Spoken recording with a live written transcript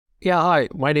Yeah, hi.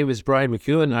 My name is Brian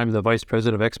McEwen. I'm the Vice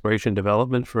President of Exploration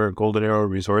Development for Golden Arrow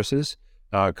Resources,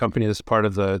 a company that's part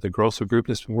of the Grosso Group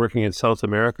that's been working in South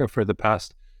America for the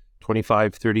past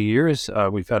 25, 30 years.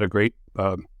 We've had a great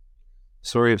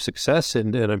story of success,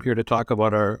 and I'm here to talk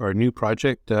about our new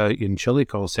project in Chile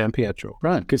called San Pietro.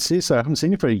 Right, good to see you, sir. I haven't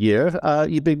seen you for a year.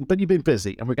 You've been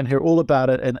busy, and we're going to hear all about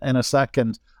it in a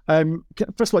second.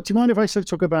 First of all, do you mind if I sort of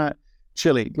talk about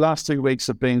Chile? Last 2 weeks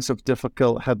have been sort of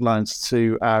difficult headlines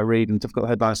to read and difficult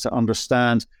headlines to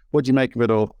understand. What do you make of it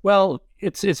all? Well,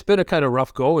 it's been a kind of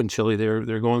rough go in Chile.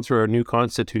 They're going through a new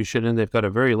constitution, and they've got a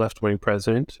very left-wing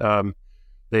president.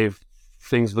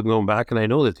 Things have been going back, and I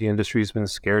know that the industry's been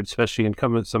scared, especially in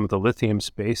some of the lithium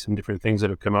space and different things that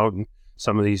have come out, and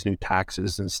some of these new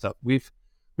taxes and stuff. We've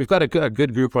got a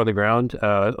good group on the ground,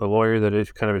 a lawyer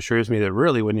that kind of assures me that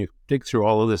really when you dig through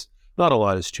all of this, not a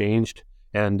lot has changed.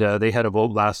 And they had a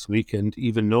vote last week, and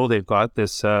even though they've got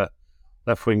this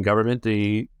left-wing government,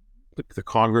 the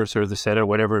Congress or the Senate,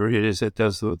 whatever it is that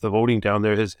does the voting down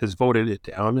there, has voted it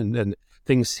down, and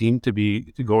things seem to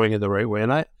be going in the right way.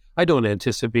 And I don't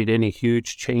anticipate any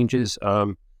huge changes.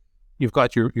 You've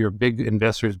got your big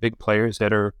investors, big players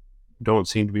that don't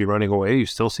seem to be running away. You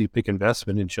still see big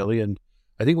investment in Chile, and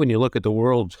I think when you look at the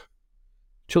world,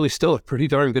 Chile's still a pretty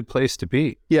darn good place to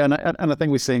be. Yeah, and I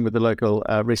think we're seeing with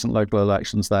the recent local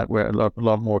elections that where a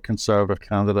lot more conservative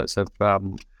candidates have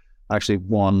actually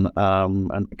won and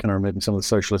kind of removing some of the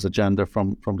socialist agenda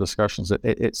from discussions.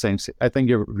 It seems, I think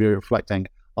you're reflecting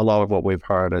a lot of what we've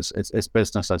heard. It's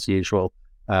business as usual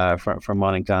for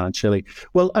mining down in Chile.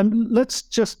 Well, let's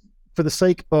just, for the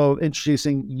sake of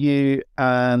introducing you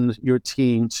and your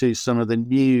team to some of the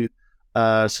new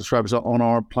subscribers on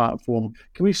our platform,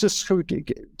 can we just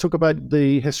talk about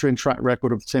the history and track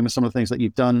record of the team and some of the things that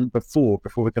you've done before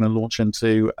we're going to launch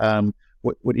into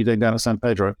what you're doing down at San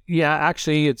Pedro? Yeah,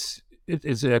 actually, it's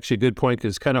actually a good point, because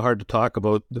it's kind of hard to talk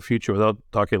about the future without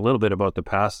talking a little bit about the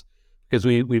past, because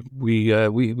we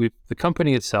the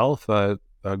company itself,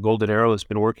 Golden Arrow, has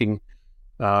been working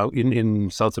in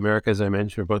South America, as I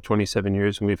mentioned, for about 27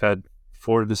 years, and we've had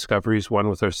 4 discoveries, one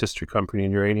with our sister company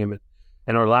in uranium,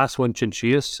 and our last one,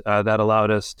 Chinchillas, that allowed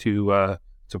us to a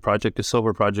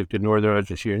silver project in northern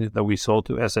Argentina that we sold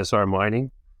to SSR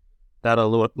Mining. That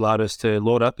allowed us to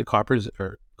load up the coffers,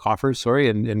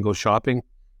 and go shopping.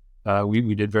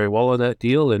 We did very well on that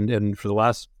deal, and for the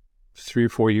last 3 or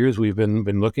 4 years, we've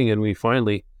been looking, and we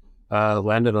finally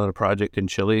landed on a project in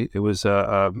Chile. It was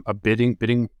a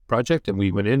bidding project, and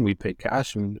we went in, we paid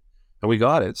cash, and we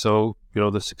got it. So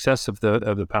the success of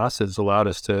the past has allowed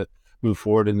us to move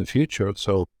forward in the future.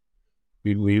 So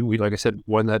we like I said,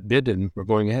 won that bid, and we're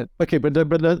going ahead. Okay, but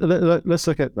let's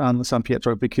look at San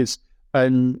Pietro, because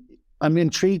I'm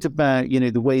intrigued about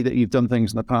the way that you've done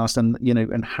things in the past, and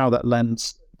and how that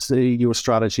lends to your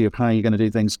strategy of how you're going to do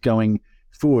things going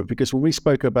forward. Because when we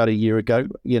spoke about a year ago,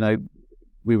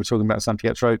 we were talking about San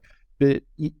Pietro, but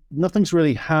nothing's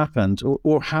really happened,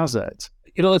 or has it?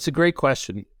 It's a great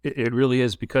question. It really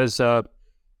is, because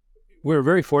we're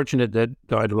very fortunate that,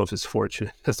 I don't know if it's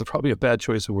fortunate, that's probably a bad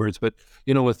choice of words, but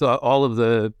with all of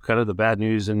the kind of the bad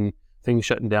news and things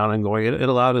shutting down and going, it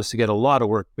allowed us to get a lot of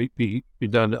work be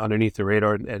done underneath the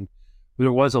radar, and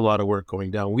there was a lot of work going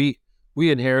down. We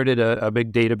inherited a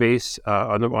big database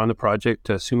on the project.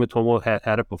 Sumitomo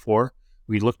had it before.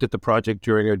 We looked at the project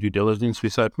during our due diligence. We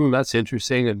thought, that's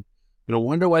interesting, and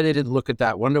wonder why they didn't look at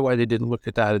that.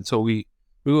 And so we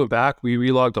went back. We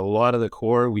relogged a lot of the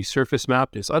core. We surface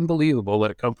mapped. It's unbelievable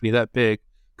that a company that big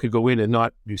could go in and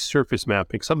not do surface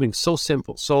mapping, something so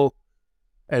simple.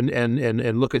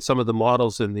 And look at some of the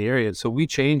models in the area. So we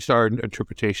changed our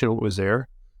interpretation of what was there.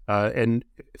 And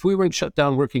if we weren't shut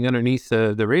down working underneath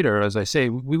the radar, as I say,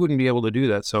 we wouldn't be able to do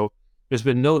that. So there's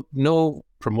been no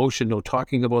promotion, no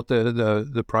talking about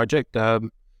the project.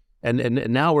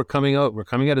 And now we're coming out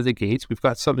of the gates. We've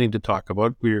got something to talk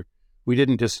about. We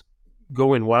didn't just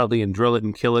go in wildly and drill it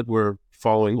and kill it. We're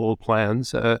following old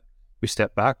plans. We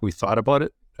stepped back. We thought about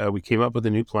it. We came up with a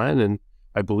new plan, and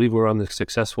I believe we're on the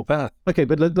successul path. Okay,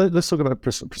 but let's talk about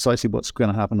precisely what's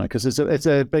going to happen now, because it's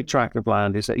a big tract of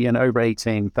land. It's over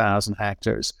 18,000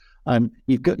 hectares.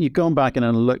 You've gone back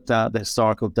and looked at the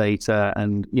historical data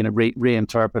and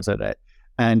reinterpreted it,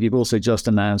 and you've also just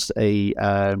announced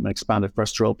an expanded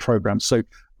first drill program. So,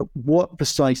 what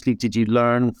precisely did you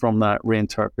learn from that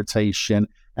reinterpretation,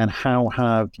 and how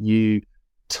have you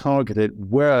targeted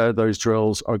where those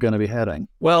drills are going to be heading?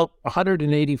 Well,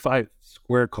 185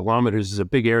 square kilometers is a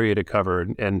big area to cover.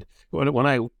 And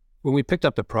when we picked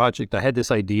up the project, I had this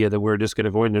idea that we're just going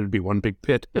to go in and it'd be one big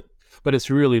pit, but it's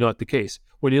really not the case.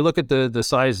 When you look at the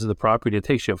size of the property, it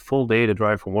takes you a full day to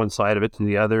drive from one side of it to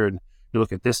the other. And you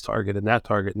look at this target and that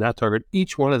target and that target.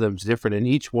 Each one of them is different, and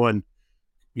each one,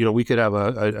 we could have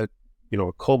a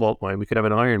cobalt mine, we could have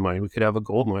an iron mine, we could have a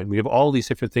gold mine. We have all these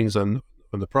different things on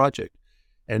the project,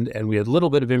 and we had a little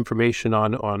bit of information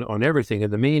on everything.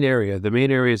 And the main area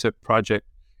is a project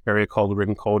area called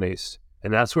Rincones,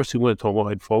 and that's where Sumitomo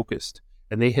had focused,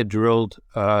 and they had drilled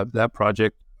that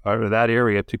project or that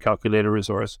area to calculate a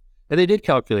resource, and they did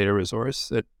calculate a resource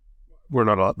that we're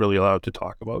not really allowed to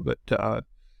talk about, but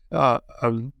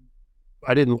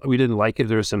we didn't like it.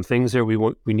 There were some things there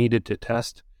we needed to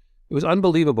test. It was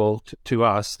unbelievable to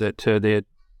us that they had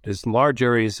this large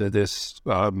areas of this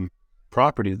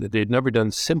property that they'd never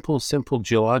done simple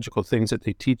geological things that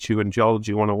they teach you in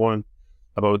Geology 101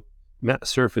 about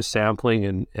surface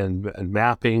sampling and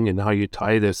mapping and how you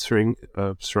tie the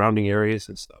surrounding areas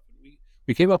and stuff.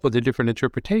 We came up with a different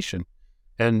interpretation,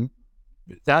 and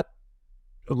that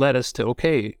led us to,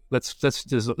 okay, let's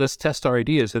test our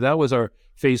ideas. So that was our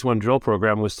phase 1 drill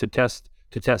program, was to test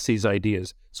these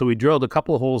ideas. So we drilled a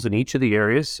couple of holes in each of the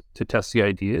areas to test the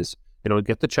ideas,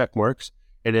 get the check marks,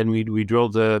 and then we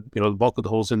drilled the bulk of the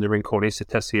holes in the Rincones to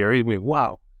test the area.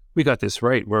 Wow, we got this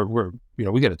right. We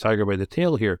got a tiger by the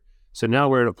tail here. So now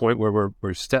we're at a point where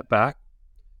we're step back.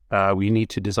 We need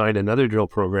to design another drill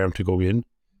program to go in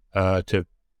to.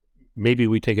 Maybe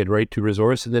we take it right to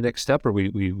resource in the next step, or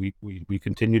we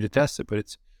continue to test it.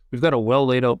 But we've got a well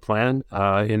laid out plan,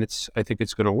 and I think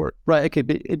it's going to work. Right. Okay.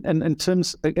 But in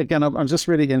terms, again, I'm just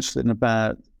really interested in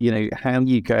about how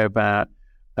you go about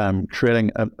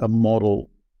creating a model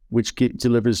which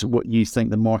delivers what you think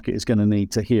the market is going to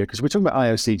need to hear. Because we're talking about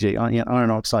IOCG,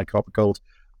 iron oxide, copper, gold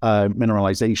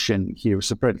mineralization here. It's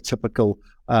a pretty typical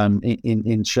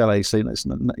in Chile. So it's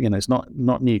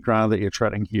not new ground that you're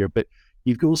treading here, but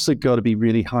you've also got to be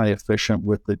really high efficient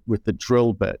with the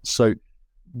drill bit. So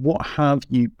what have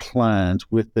you planned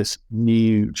with this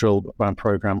new drill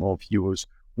program of yours?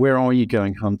 Where are you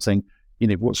going hunting?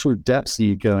 What sort of depths are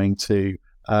you going to?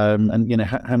 And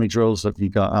how many drills have you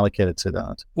got allocated to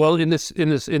that? Well, in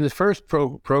the first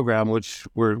program, which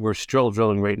we're still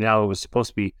drilling right now, it was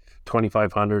supposed to be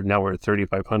 2,500. Now we're at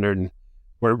 3,500, and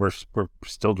we're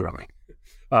still drilling.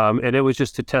 And it was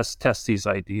just to test these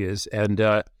ideas,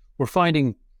 and we're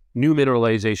finding new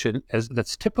mineralization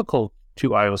that's typical to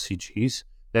IOCGs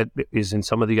that is in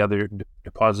some of the other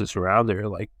deposits around there,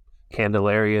 like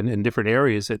Candelaria and different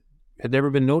areas that had never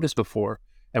been noticed before.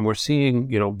 And we're seeing,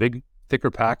 big,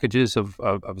 thicker packages of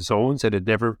zones that had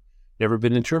never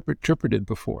been interpreted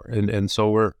before. And so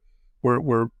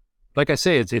we're like I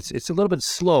say, it's a little bit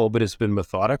slow, but it's been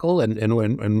methodical, and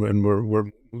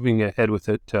we're moving ahead with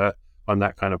it on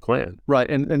that kind of plan. Right.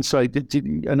 And so I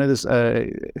know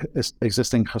there's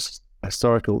existing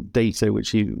historical data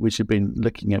which you've been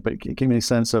looking at, but give me a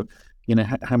sense of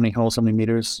how many holes, how many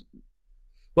meters?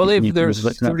 Well,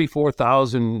 there's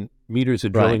 34,000 meters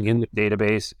of drilling in the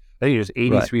database. I think there's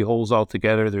 83 holes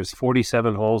altogether. There's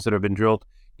 47 holes that have been drilled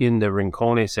in the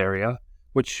Rincones area,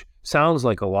 which sounds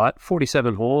like a lot.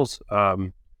 47 holes.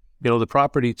 The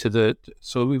property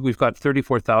so we've got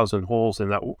 34,000 holes in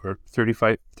that, or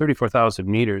 34,000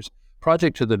 meters.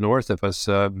 Project to the north of us,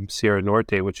 Sierra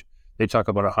Norte, which they talk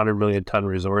about 100 million ton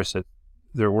resource that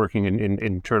they're working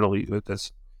internally with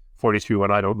this 43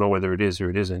 one. I don't know whether it is or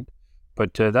it isn't,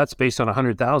 but that's based on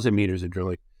 100,000 meters of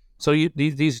drilling. So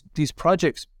these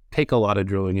projects take a lot of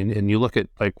drilling, and you look at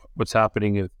like what's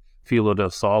happening at Filo del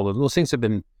Sol, and those things have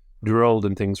been drilled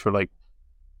and things for like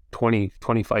 20,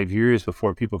 25 years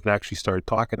before people can actually start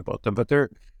talking about them. But they're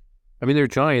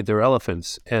giant, they're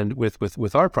elephants. And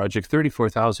with our project,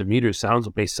 34,000 meters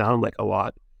may sound like a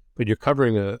lot, but you're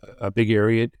covering a big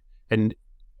area. And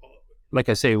like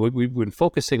I say, we've been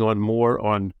focusing more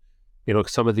on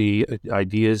some of the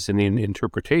ideas and the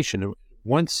interpretation.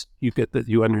 Once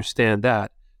you understand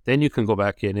that, then you can go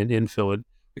back in and infill it,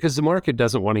 because the market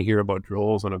doesn't want to hear about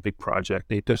drills on a big project.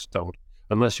 They just don't,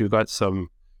 unless you've got some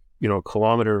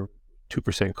kilometer,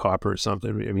 2% copper or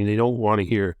something. They don't want to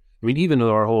hear. Even though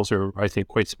our holes are, I think,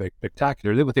 quite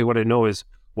spectacular, what they want to know is,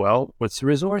 well, what's the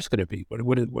resource going to be?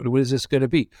 What is this going to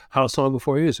be? How long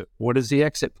before you use it? What is the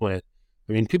exit plan?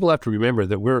 People have to remember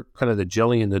that we're kind of the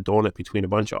jelly in the donut between a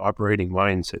bunch of operating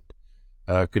mines that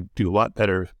could do a lot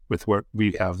better with what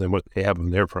we have than what they have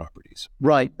on their properties.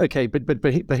 Right. Okay.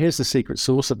 But here's the secret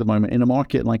sauce at the moment in a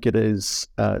market like it is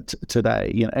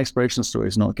today. Exploration story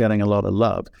is not getting a lot of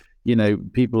love.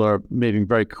 People are moving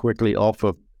very quickly off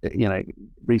of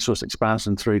resource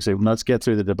expansion through to, let's get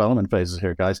through the development phases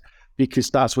here, guys, because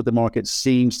that's what the market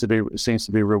seems to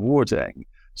be rewarding.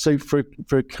 So for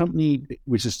a company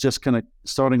which is just kind of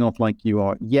starting off like you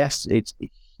are, yes, it's a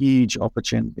huge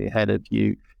opportunity ahead of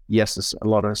you. Yes, there's a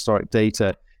lot of historic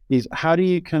data. is how do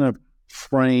you kind of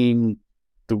frame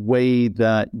the way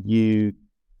that you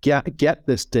get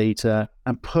this data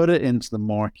and put it into the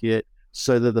market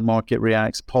so that the market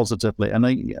reacts positively? I know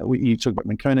you talk about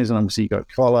Mancones, and obviously you got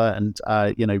Cola and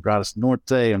Radis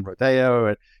Norte and Rodeo,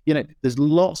 and there's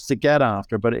lots to get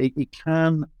after, but it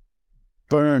can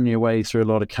burn your way through a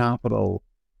lot of capital,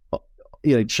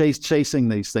 chasing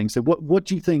these things. So what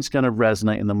do you think is going to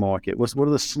resonate in the market? What's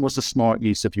the smart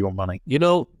use of your money?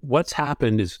 What's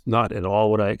happened is not at all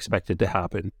what I expected to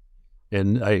happen.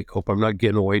 And I hope I'm not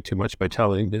getting away too much by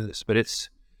telling this, but it's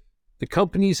the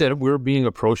companies that we're being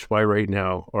approached by right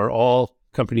now are all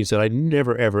companies that I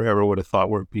never, ever, ever would have thought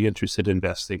would be interested in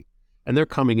investing. And they're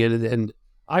coming in, and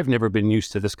I've never been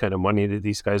used to this kind of money that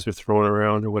these guys are throwing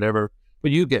around or whatever.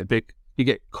 But you get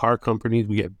car companies,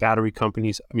 we get battery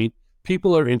companies. I mean,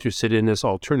 people are interested in this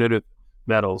alternative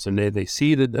metals, and they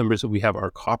see the numbers that we have.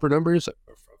 Our copper numbers,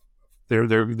 they're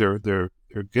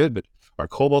good, but our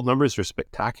cobalt numbers are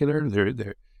spectacular.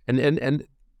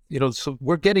 So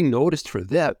we're getting noticed for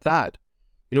that.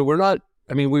 We're not.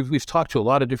 I mean, we've talked to a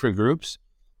lot of different groups,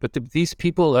 but these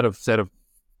people that have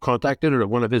contacted or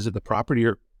want to visit the property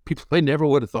are people I never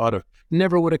would have thought of,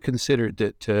 never would have considered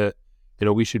that.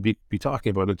 We should be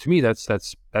talking about it. To me, that's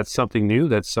something new.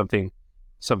 That's something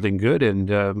good,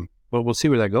 and we'll see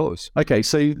where that goes. Okay,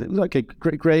 so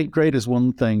great is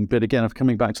one thing, but again, if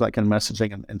coming back to that kind of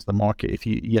messaging into the market,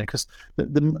 because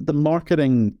the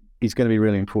marketing is going to be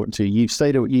really important to you. You've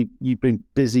stated you've been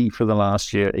busy for the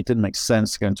last year. It didn't make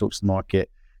sense to go and talk to the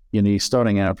market. You're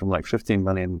starting out from like 15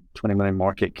 million, 20 million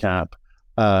market cap.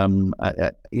 Depending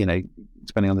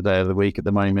on the day of the week at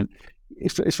the moment,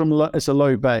 it's a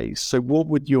low base. So, what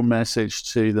would your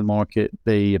message to the market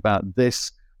be about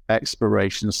this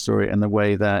exploration story and the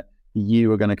way that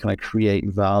you are going to kind of create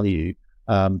value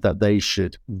that they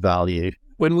should value?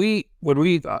 The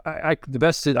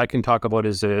best that I can talk about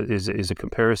is a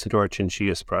comparison to our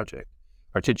Chinchillas project.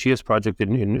 Our Chinchillas project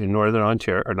in northern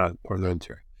Ontario, or not northern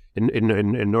Ontario,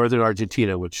 in northern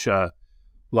Argentina, which a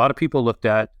lot of people looked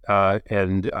at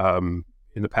and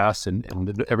in the past,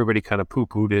 and everybody kind of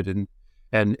poo-pooed it,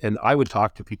 and I would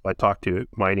talk to people. I talked to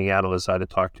mining analysts. I'd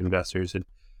talk to investors, and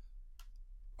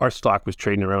our stock was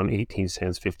trading around 18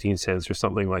 cents, 15 cents, or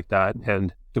something like that.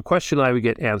 And the question I would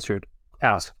get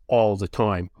asked all the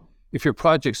time: if your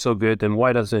project's so good, then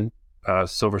why doesn't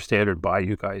Silver Standard buy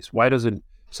you guys? Why doesn't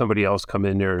somebody else come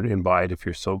in there and buy it if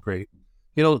you're so great?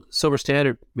 Silver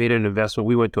Standard made an investment.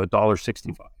 We went to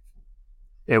 $1.65.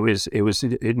 It was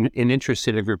an interest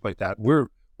in a group like that. We're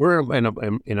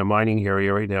in a mining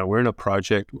area right now. We're in a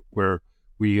project where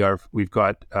we've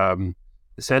got the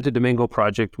Santo Domingo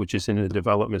project, which is in the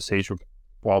development stage,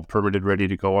 all permitted, ready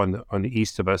to go on the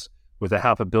east of us, with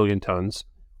 500 million tons.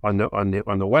 On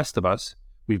the west of us,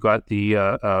 we've got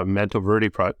the Manto Verde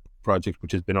project,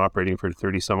 which has been operating for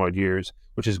 30 some odd years,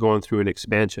 which is going through an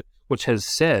expansion, which has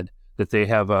said that they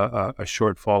have a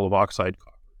shortfall of oxide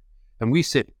copper, and we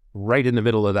sit right in the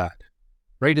middle of that.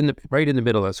 Right in the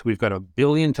middle of us, we've got 1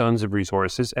 billion tons of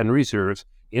resources and reserves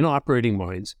in operating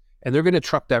mines, and they're going to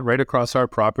truck that right across our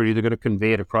property. They're going to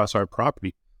convey it across our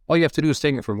property. All you have to do is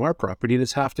take it from our property, and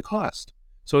it's half the cost.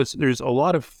 So there's a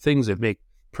lot of things that make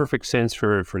perfect sense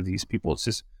for these people. It's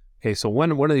just, okay, so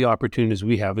one of the opportunities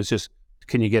we have is just,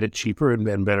 can you get it cheaper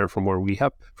and better from where we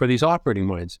have for these operating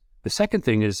mines? The second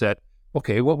thing is that,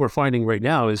 okay, what we're finding right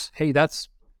now is, hey, that's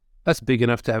big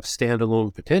enough to have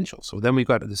standalone potential. So then we've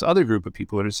got this other group of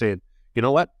people that are saying, you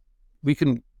know what, we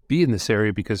can be in this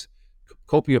area because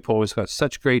Copiapó has got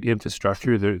such great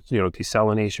infrastructure. There's,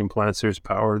 desalination plants, there's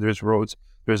power, there's roads,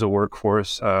 there's a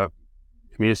workforce.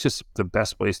 It's just the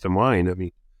best place to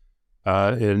mine.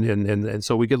 And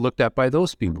so we get looked at by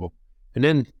those people. And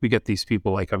then we get these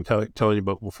people like I'm telling you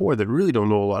about before that really don't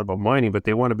know a lot about mining, but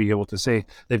they want to be able to say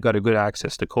they've got a good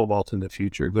access to cobalt in the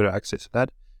future, good access to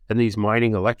that. And these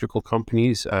mining electrical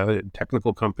companies,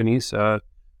 technical companies are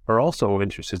also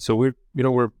interested. So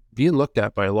we're being looked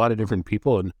at by a lot of different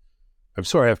people. And I'm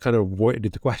sorry, I've kind of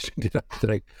avoided the question. Did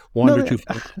I wander too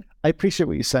far? I appreciate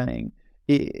what you're saying.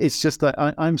 It's just that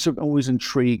I'm sort of always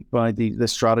intrigued by the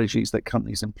strategies that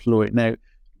companies employ. Now,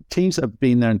 teams that have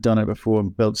been there and done it before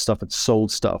and built stuff and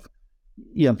sold stuff,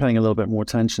 I'm paying a little bit more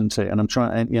attention to it. And I'm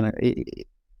trying,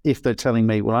 if they're telling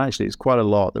me, well, actually, it's quite a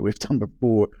lot that we've done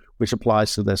before, which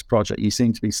applies to this project. You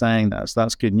seem to be saying that, so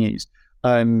that's good news.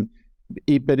 But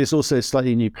it's also a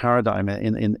slightly new paradigm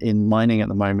in mining at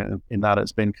the moment, in that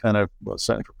it's been kind of, well,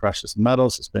 certainly for precious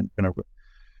metals, it's been kind of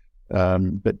a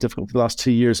bit difficult for the last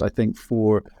 2 years. I think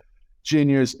for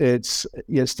juniors, it's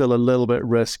still a little bit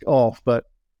risk off. But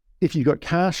if you've got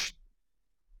cash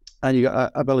and you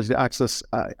got ability to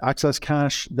access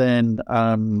cash, then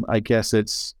I guess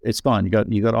it's fine.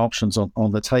 You got options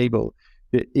on the table.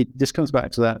 It just comes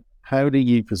back to that. How do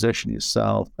you position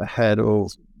yourself ahead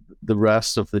of the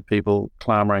rest of the people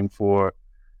clamoring for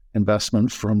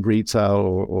investment from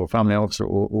retail or family office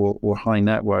or high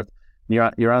net worth?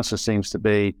 Your answer seems to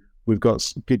be, we've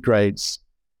got good grades,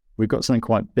 we've got something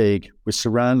quite big, we're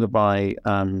surrounded by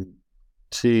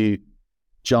two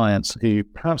giants who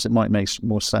perhaps it might make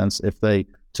more sense if they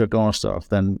took our stuff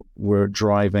than we're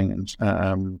driving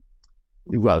and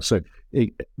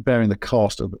bearing the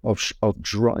cost of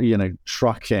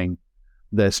trucking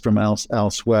this from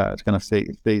elsewhere. It's going to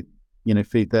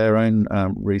feed their own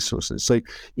resources. So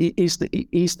is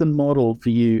the model for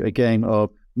you a game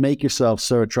of make yourself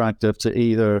so attractive to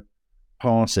either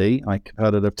party, like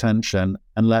competitive tension,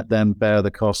 and let them bear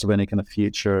the cost of any kind of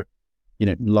future,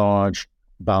 large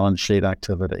balance sheet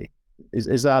activity?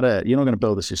 Is that it? You're not going to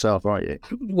build this yourself, are you?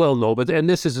 Well, no, and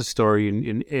this is a story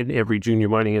in every junior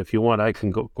mining. If you want, I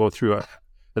can go through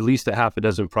at least a half a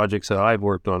dozen projects that I've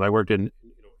worked on. I worked in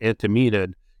Antamina,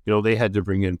 they had to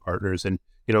bring in partners, and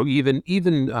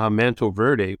even Manto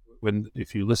Verde,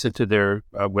 if you listen to their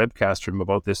webcast from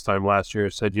about this time last year,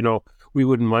 said, we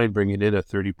wouldn't mind bringing in a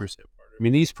 30% partner. I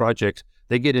mean, these projects,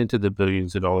 they get into the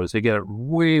billions of dollars. They get it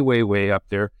way, way, way up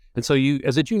there. And so you,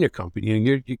 as a junior company,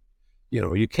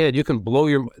 you can blow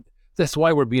your. That's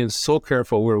why we're being so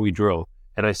careful where we drill.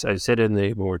 And I said when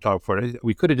we were talking for it,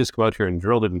 we could have just come out here and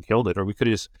drilled it and killed it, or we could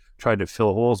have just tried to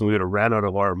fill holes and we would have ran out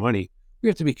of our money. We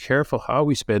have to be careful how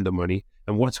we spend the money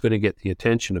and what's going to get the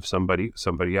attention of somebody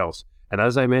else. And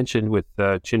as I mentioned with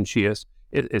Chinchillas,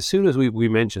 as soon as we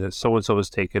mentioned that so-and-so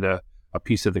has taken a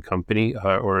piece of the company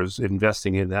or is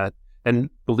investing in that,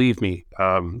 and believe me,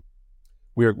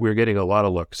 we're getting a lot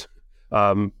of looks.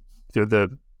 You're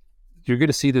going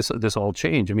to see this all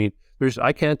change. I mean,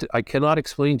 I cannot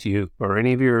explain to you or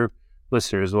any of your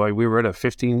listeners why we were at a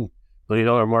 $15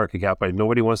 million market cap.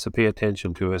 Nobody wants to pay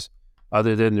attention to us,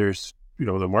 other than there's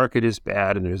the market is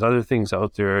bad and there's other things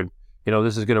out there, and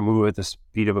this is going to move at the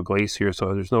speed of a glacier,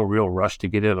 so there's no real rush to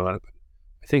get in on it. But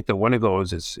I think that when it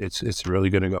goes, it's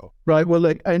really going to go. Right. Well,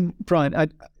 look, and Brian,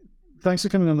 thanks for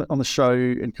coming on the show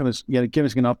and kind of giving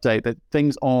us an update that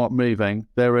things are moving.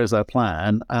 There is a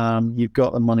plan. You've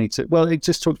got the money to. Well,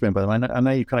 just talk to me, by the way. I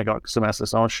know you've kind of got some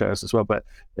SSR shares as well, but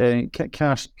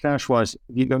cash wise,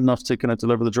 you got enough to kind of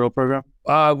deliver the drill program?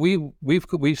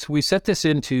 We set this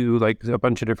into like a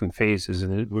bunch of different phases,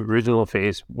 and the original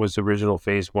phase was the original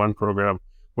phase 1 program,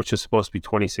 which is supposed to be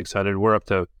 2,600. We're up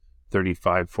to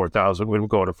 4,000. We'll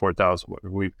go to 4,000.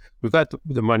 We've got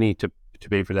the money to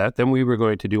pay for that. Then we were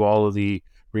going to do all of the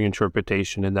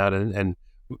reinterpretation and that, and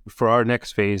for our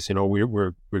next phase,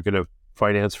 we're going to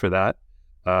finance for that.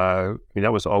 I mean,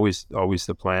 that was always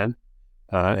the plan,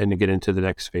 and to get into the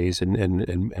next phase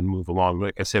and move along.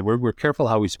 Like I said, we're careful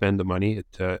how we spend the money.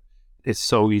 It's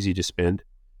so easy to spend,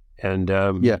 and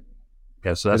so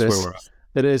that's where we're at.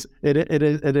 It is,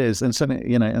 and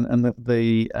certainly, and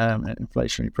the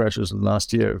inflationary pressures of the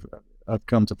last year have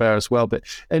come to bear as well. But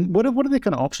what are the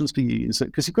kind of options for you?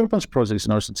 Because you've got a bunch of projects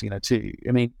in Argentina too.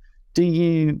 I mean, do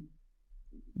you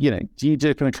do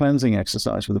a kind of cleansing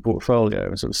exercise with the portfolio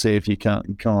and sort of see if you can't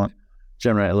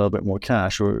generate a little bit more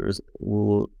cash, or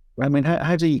I mean,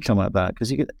 how do you come at that?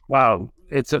 Because you get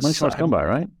it's a money's hard to come by,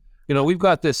 right? We've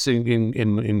got this in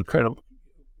incredible.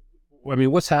 I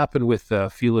mean, what's happened with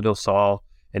Filo del Sol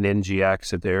and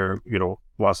NGX and their,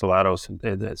 Los Helados and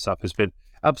that stuff has been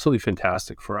absolutely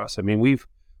fantastic for us. I mean, we've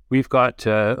got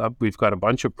a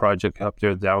bunch of projects up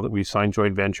there now that we've signed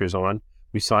joint ventures on.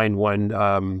 We signed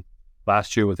one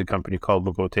last year with a company called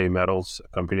Mogote Metals, a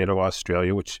company out of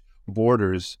Australia, which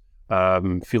borders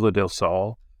Filo del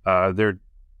Sol. They're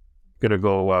going to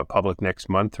go public next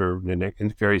month or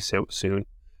very soon.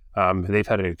 They've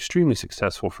had an extremely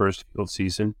successful first field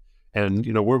season. And,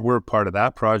 we're part of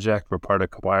that project. We're part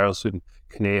of Caballos and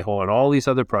Conejo and all these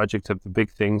other projects have the big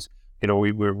things.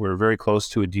 We're very close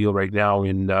to a deal right now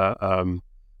in at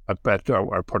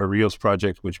our Puerto Rios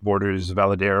project, which borders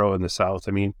Valadero in the south.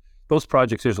 I mean, those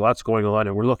projects, there's lots going on,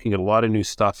 and we're looking at a lot of new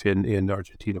stuff in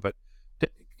Argentina. But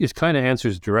it kind of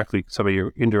answers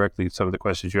indirectly some of the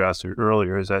questions you asked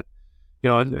earlier, is that,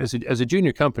 as a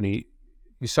junior company,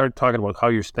 you start talking about how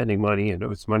you're spending money, and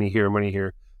it's money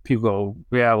here. People go,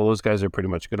 yeah, well, those guys are pretty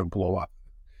much going to blow up.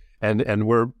 And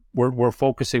we're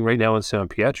focusing right now in San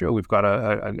Pietro. We've got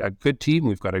a good team.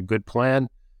 We've got a good plan,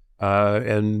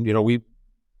 and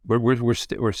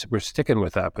we're sticking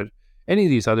with that. But any of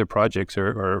these other projects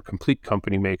are complete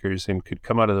company makers and could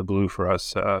come out of the blue for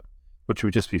us, which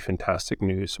would just be fantastic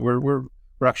news. We're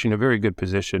actually in a very good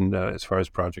position as far as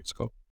projects go.